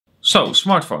So,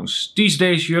 smartphones. These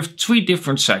days you have three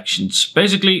different sections.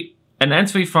 Basically, an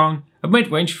entry phone, a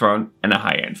mid-range phone and a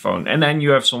high-end phone. And then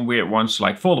you have some weird ones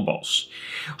like foldables.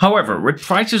 However, with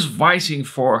prices rising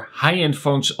for high-end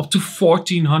phones up to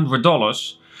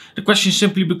 $1,400, the question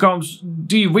simply becomes,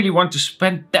 do you really want to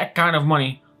spend that kind of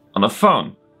money on a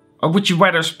phone? Or would you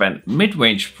rather spend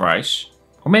mid-range price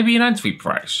or maybe an entry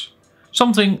price?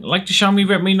 Something like the Xiaomi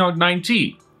Redmi Note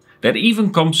 9T that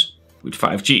even comes with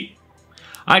 5G.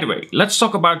 Either way, let's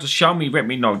talk about the Xiaomi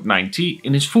Redmi Note 9T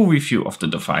in its full review of the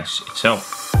device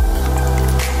itself.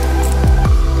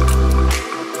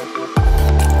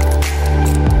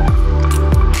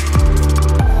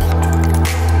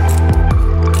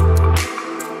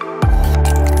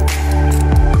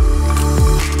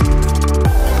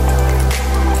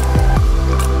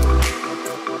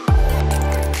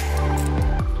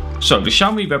 So the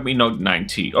Xiaomi Redmi Note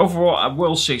 9T. Overall, I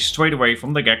will say straight away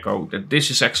from the get-go that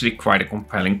this is actually quite a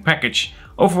compelling package.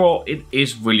 Overall, it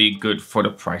is really good for the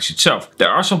price itself. There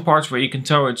are some parts where you can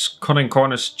tell it's cutting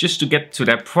corners just to get to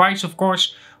that price, of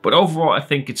course, but overall I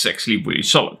think it's actually really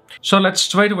solid. So let's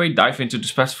straight away dive into the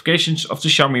specifications of the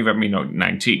Xiaomi Redmi Note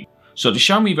 9T. So the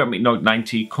Xiaomi Redmi Note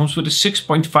 9T comes with a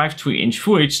 6.53-inch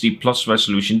Full HD Plus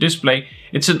resolution display.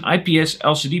 It's an IPS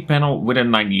LCD panel with a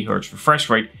 90Hz refresh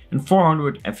rate and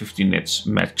 450 nits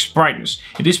max brightness.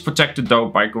 It is protected though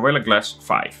by Gorilla Glass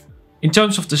 5. In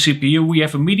terms of the CPU, we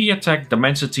have a MediaTek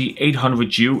Dimensity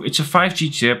 800U. It's a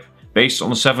 5G chip based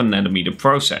on a 7nm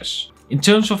process. In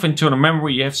terms of internal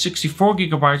memory, you have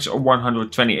 64GB or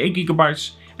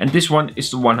 128GB. And this one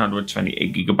is the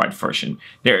 128GB version.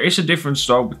 There is a difference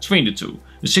though between the two.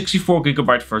 The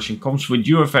 64GB version comes with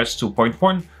UFS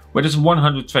 2.1, whereas the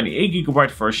 128GB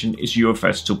version is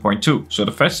UFS 2.2, so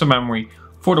the faster memory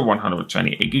for the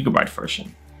 128GB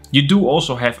version. You do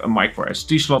also have a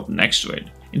microSD slot next to it.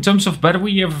 In terms of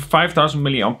battery, you have a 5000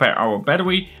 mAh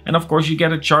battery, and of course you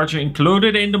get a charger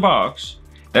included in the box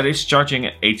that is charging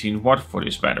at 18 watt for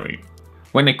this battery.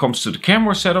 When it comes to the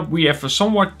camera setup, we have a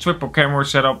somewhat triple camera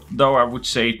setup, though I would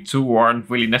say two aren't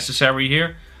really necessary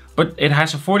here. But it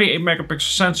has a 48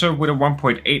 megapixel sensor with a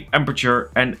 1.8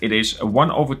 aperture and it is a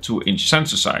 1/2 inch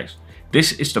sensor size.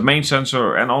 This is the main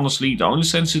sensor and honestly the only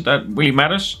sensor that really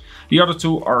matters. The other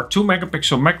two are 2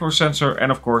 megapixel macro sensor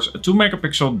and of course a 2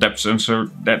 megapixel depth sensor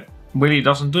that really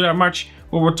doesn't do that much,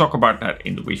 but we'll talk about that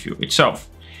in the review itself.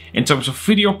 In terms of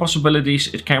video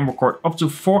possibilities, it can record up to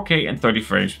 4K and 30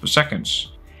 frames per second.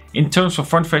 In terms of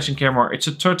front-facing camera, it's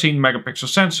a 13 megapixel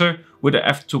sensor with a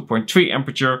f2.3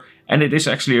 aperture and it is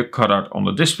actually a cutout on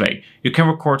the display. You can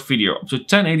record video up to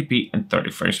 1080p and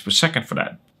 30 frames per second for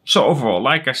that. So overall,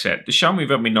 like I said, the Xiaomi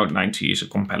Redmi Note 9T is a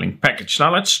compelling package.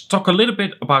 Now let's talk a little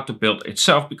bit about the build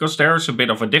itself because there is a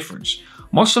bit of a difference.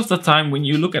 Most of the time when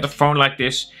you look at a phone like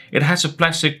this, it has a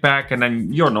plastic back and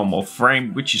then your normal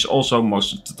frame, which is also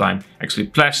most of the time actually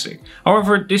plastic.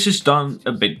 However, this is done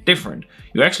a bit different.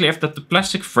 You actually have that the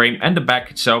plastic frame and the back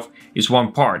itself is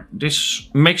one part. This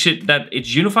makes it that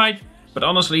it's unified, but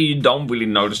honestly you don't really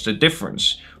notice the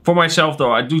difference. For myself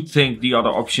though, I do think the other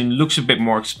option looks a bit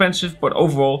more expensive, but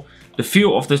overall the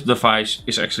feel of this device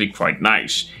is actually quite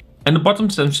nice. And the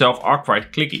buttons themselves are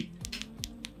quite clicky.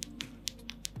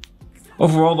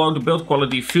 Overall though, the build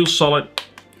quality feels solid.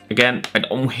 Again, I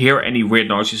don't hear any weird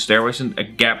noises. There isn't a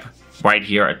gap right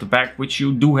here at the back, which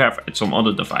you do have at some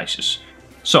other devices.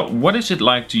 So what is it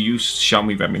like to use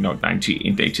Xiaomi Redmi Note 9T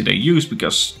in day-to-day use?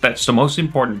 Because that's the most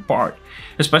important part.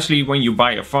 Especially when you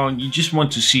buy a phone, you just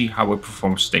want to see how it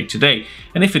performs day-to-day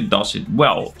and if it does it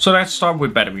well. So let's start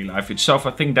with battery life itself.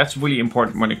 I think that's really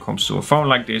important when it comes to a phone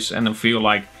like this, and I feel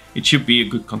like it should be a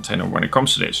good container when it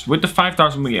comes to this. With the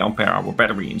 5000 mAh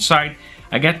battery inside,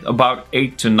 I get about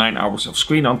 8 to 9 hours of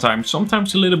screen on time,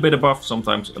 sometimes a little bit above,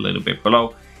 sometimes a little bit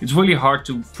below. It's really hard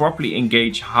to properly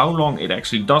engage how long it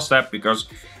actually does that, because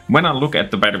when I look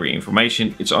at the battery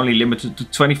information, it's only limited to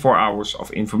 24 hours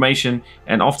of information,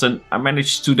 and often I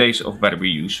manage 2 days of battery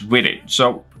use with it.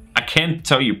 So I can't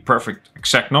tell you perfect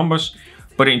exact numbers,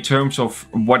 but in terms of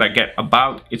what I get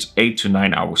about, it's 8 to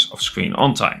 9 hours of screen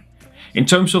on time. In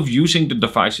terms of using the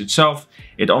device itself,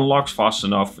 it unlocks fast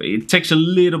enough. It takes a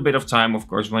little bit of time, of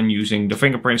course, when using the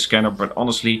fingerprint scanner, but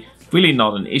honestly, really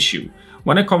not an issue.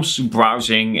 When it comes to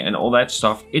browsing and all that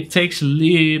stuff, it takes a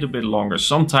little bit longer.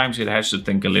 Sometimes it has to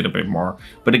think a little bit more.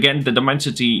 But again, the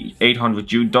Dimensity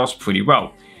 800U does pretty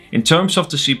well. In terms of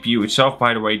the CPU itself,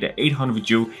 by the way, the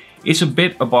 800U is a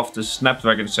bit above the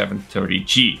Snapdragon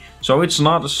 730G. So it's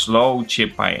not a slow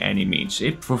chip by any means.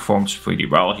 It performs pretty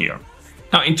well here.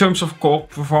 Now, in terms of call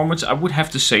performance, I would have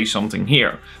to say something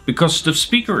here. Because the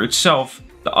speaker itself,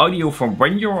 the audio from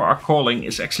when you are calling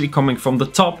is actually coming from the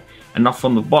top and not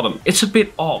from the bottom. It's a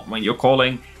bit odd when you're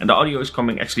calling and the audio is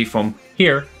coming actually from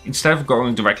here instead of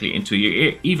going directly into your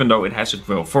ear, even though it has a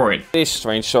grill for it. It is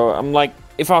strange, so I'm like,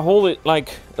 if I hold it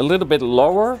like a little bit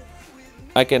lower,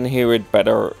 I can hear it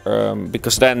better,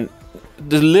 because then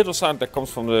the little sound that comes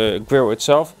from the grill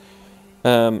itself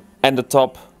and the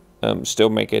top still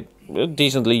make it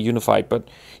decently unified, but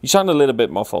you sound a little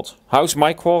bit muffled. How's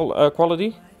my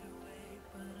quality?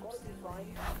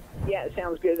 Yeah, it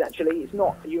sounds good actually. It's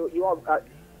not, you are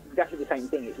exactly the same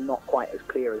thing. It's not quite as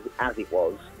clear as it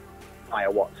was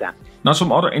via WhatsApp. Now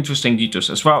some other interesting details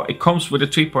as well. It comes with a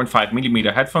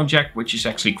 3.5mm headphone jack, which is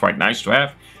actually quite nice to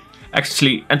have.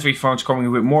 Actually, entry phones coming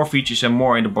with more features and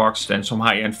more in the box than some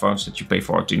high-end phones that you pay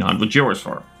 1400 euros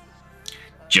for.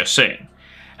 Just saying.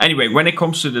 Anyway, when it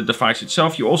comes to the device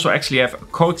itself, you also actually have a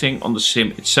coating on the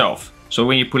SIM itself. So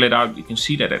when you pull it out, you can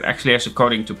see that it actually has a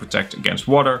coating to protect against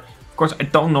water. Of course, I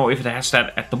don't know if it has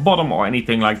that at the bottom or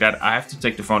anything like that. I have to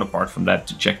take the phone apart from that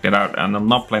to check that out, and I'm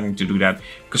not planning to do that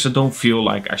because I don't feel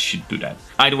like I should do that.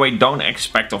 Either way, don't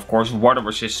expect, of course, water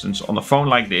resistance on a phone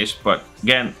like this, but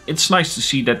again, it's nice to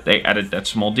see that they added that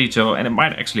small detail, and it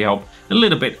might actually help a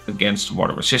little bit against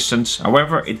water resistance.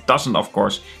 However, it doesn't, of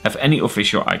course, have any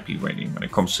official IP rating when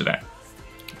it comes to that.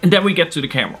 And then we get to the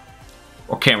camera,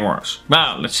 or cameras.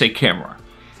 Well, let's say camera.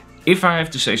 If I have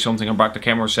to say something about the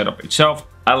camera setup itself,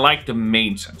 I like the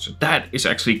main sensor. That is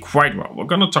actually quite well. We're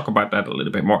going to talk about that a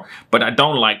little bit more. But I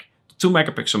don't like the 2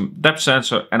 megapixel depth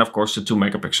sensor and of course the 2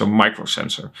 megapixel micro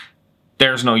sensor.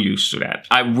 There's no use to that.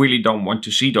 I really don't want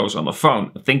to see those on the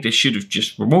phone. I think they should have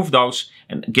just removed those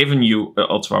and given you an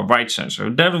ultra wide sensor.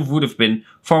 That would have been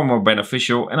far more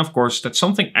beneficial. And of course, that's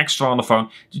something extra on the phone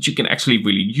that you can actually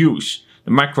really use.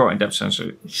 The micro and depth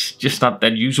sensor is just not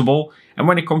that usable. And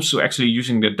when it comes to actually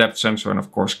using the depth sensor and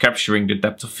of course capturing the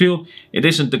depth of field, it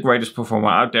isn't the greatest performer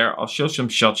out there. I'll show some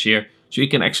shots here so you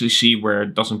can actually see where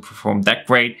it doesn't perform that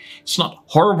great. It's not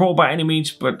horrible by any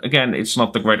means, but again, it's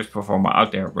not the greatest performer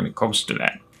out there when it comes to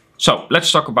that. So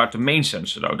let's talk about the main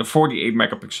sensor though. The 48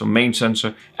 megapixel main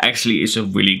sensor actually is a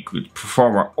really good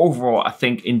performer. Overall, I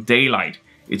think in daylight,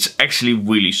 it's actually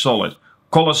really solid.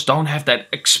 Colors don't have that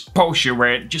exposure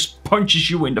where it just punches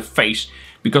you in the face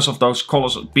because of those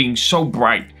colors being so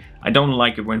bright. I don't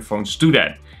like it when phones do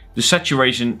that. The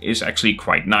saturation is actually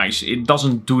quite nice. It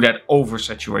doesn't do that over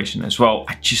saturation as well.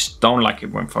 I just don't like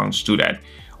it when phones do that.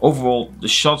 Overall, the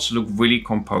shots look really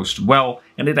composed well,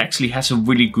 and it actually has a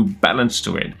really good balance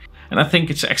to it. And I think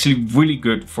it's actually really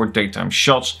good for daytime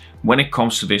shots when it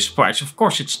comes to this price. Of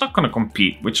course, it's not going to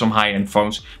compete with some high-end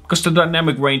phones because the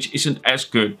dynamic range isn't as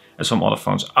good as some other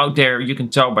phones out there. You can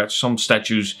tell by some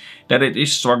statues that it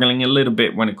is struggling a little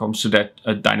bit when it comes to that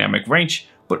dynamic range.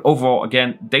 But overall,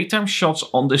 again, daytime shots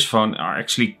on this phone are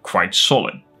actually quite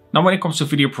solid. Now, when it comes to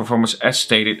video performance, as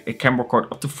stated, it can record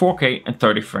up to 4K and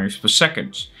 30 frames per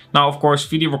second. Now, of course,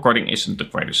 video recording isn't the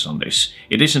greatest on this.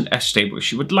 It isn't as stable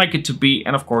as you would like it to be.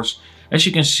 And of course, as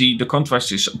you can see, the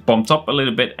contrast is bumped up a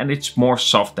little bit and it's more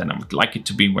soft than I would like it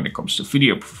to be when it comes to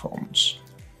video performance.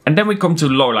 And then we come to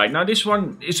low light. Now, this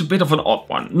one is a bit of an odd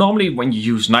one. Normally, when you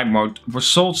use night mode,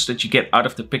 results that you get out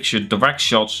of the picture direct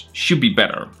shots should be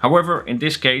better. However, in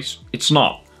this case, it's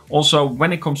not. Also,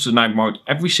 when it comes to night mode,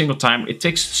 every single time it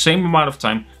takes the same amount of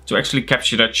time to actually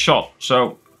capture that shot.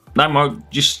 So night mode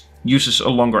just uses a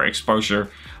longer exposure,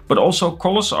 but also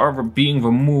colors are being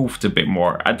removed a bit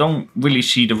more. I don't really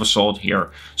see the result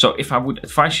here. So if I would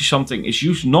advise you something, is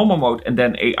use normal mode and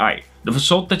then AI. The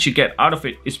result that you get out of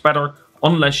it is better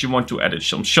unless you want to edit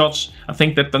some shots. I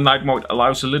think that the night mode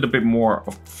allows a little bit more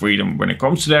of freedom when it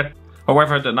comes to that.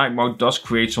 However, the night mode does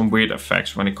create some weird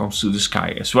effects when it comes to the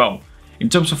sky as well. In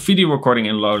terms of video recording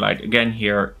in low light, again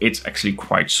here, it's actually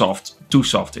quite soft. Too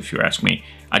soft if you ask me.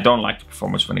 I don't like the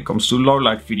performance when it comes to low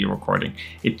light video recording.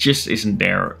 It just isn't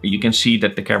there. You can see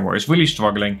that the camera is really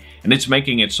struggling and it's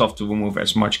making it soft to remove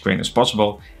as much grain as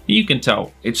possible. And you can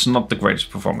tell it's not the greatest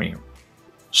performer here.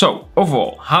 So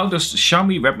overall, how does the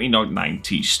Xiaomi Redmi Note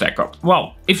 9T stack up?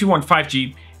 Well, if you want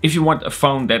 5G, if you want a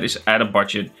phone that is at a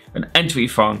budget, an entry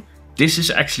phone, this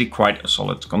is actually quite a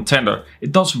solid contender.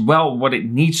 It does well what it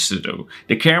needs to do.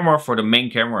 The camera, for the main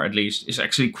camera at least, is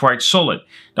actually quite solid.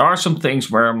 There are some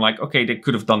things where I'm like, okay, they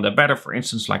could have done that better. For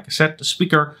instance, like I said, the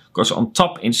speaker goes on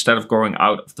top instead of going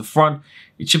out of the front.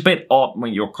 It's a bit odd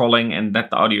when you're calling and that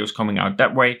the audio is coming out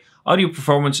that way. Audio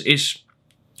performance is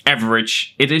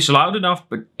average. It is loud enough,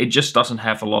 but it just doesn't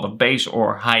have a lot of bass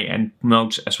or high-end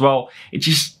notes as well. It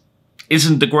just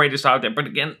isn't the greatest out there, but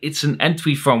again, it's an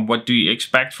entry phone. What do you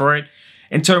expect for it?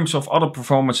 In terms of other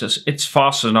performances, it's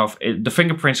fast enough. The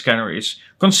fingerprint scanner is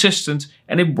consistent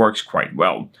and it works quite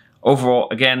well. Overall,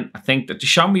 again, I think that the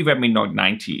Xiaomi Redmi Note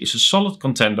 90 is a solid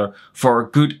contender for a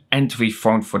good entry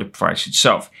phone for the price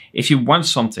itself. If you want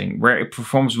something where it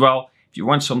performs well, if you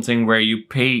want something where you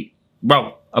pay,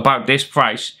 well, about this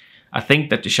price, I think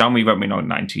that the Xiaomi Redmi Note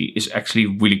 90 is actually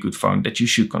a really good phone that you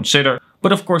should consider.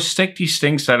 But of course, take these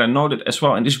things that are noted as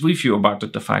well in this review about the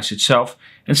device itself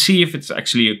and see if it's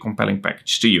actually a compelling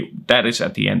package to you. That is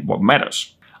at the end what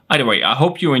matters. Either way, I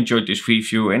hope you enjoyed this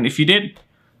review, and if you did,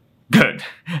 good.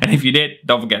 And if you did,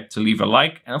 don't forget to leave a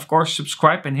like and of course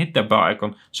subscribe and hit that bell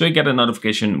icon so you get a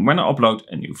notification when I upload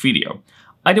a new video.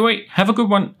 Either way, have a good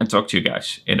one and talk to you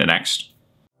guys in the next.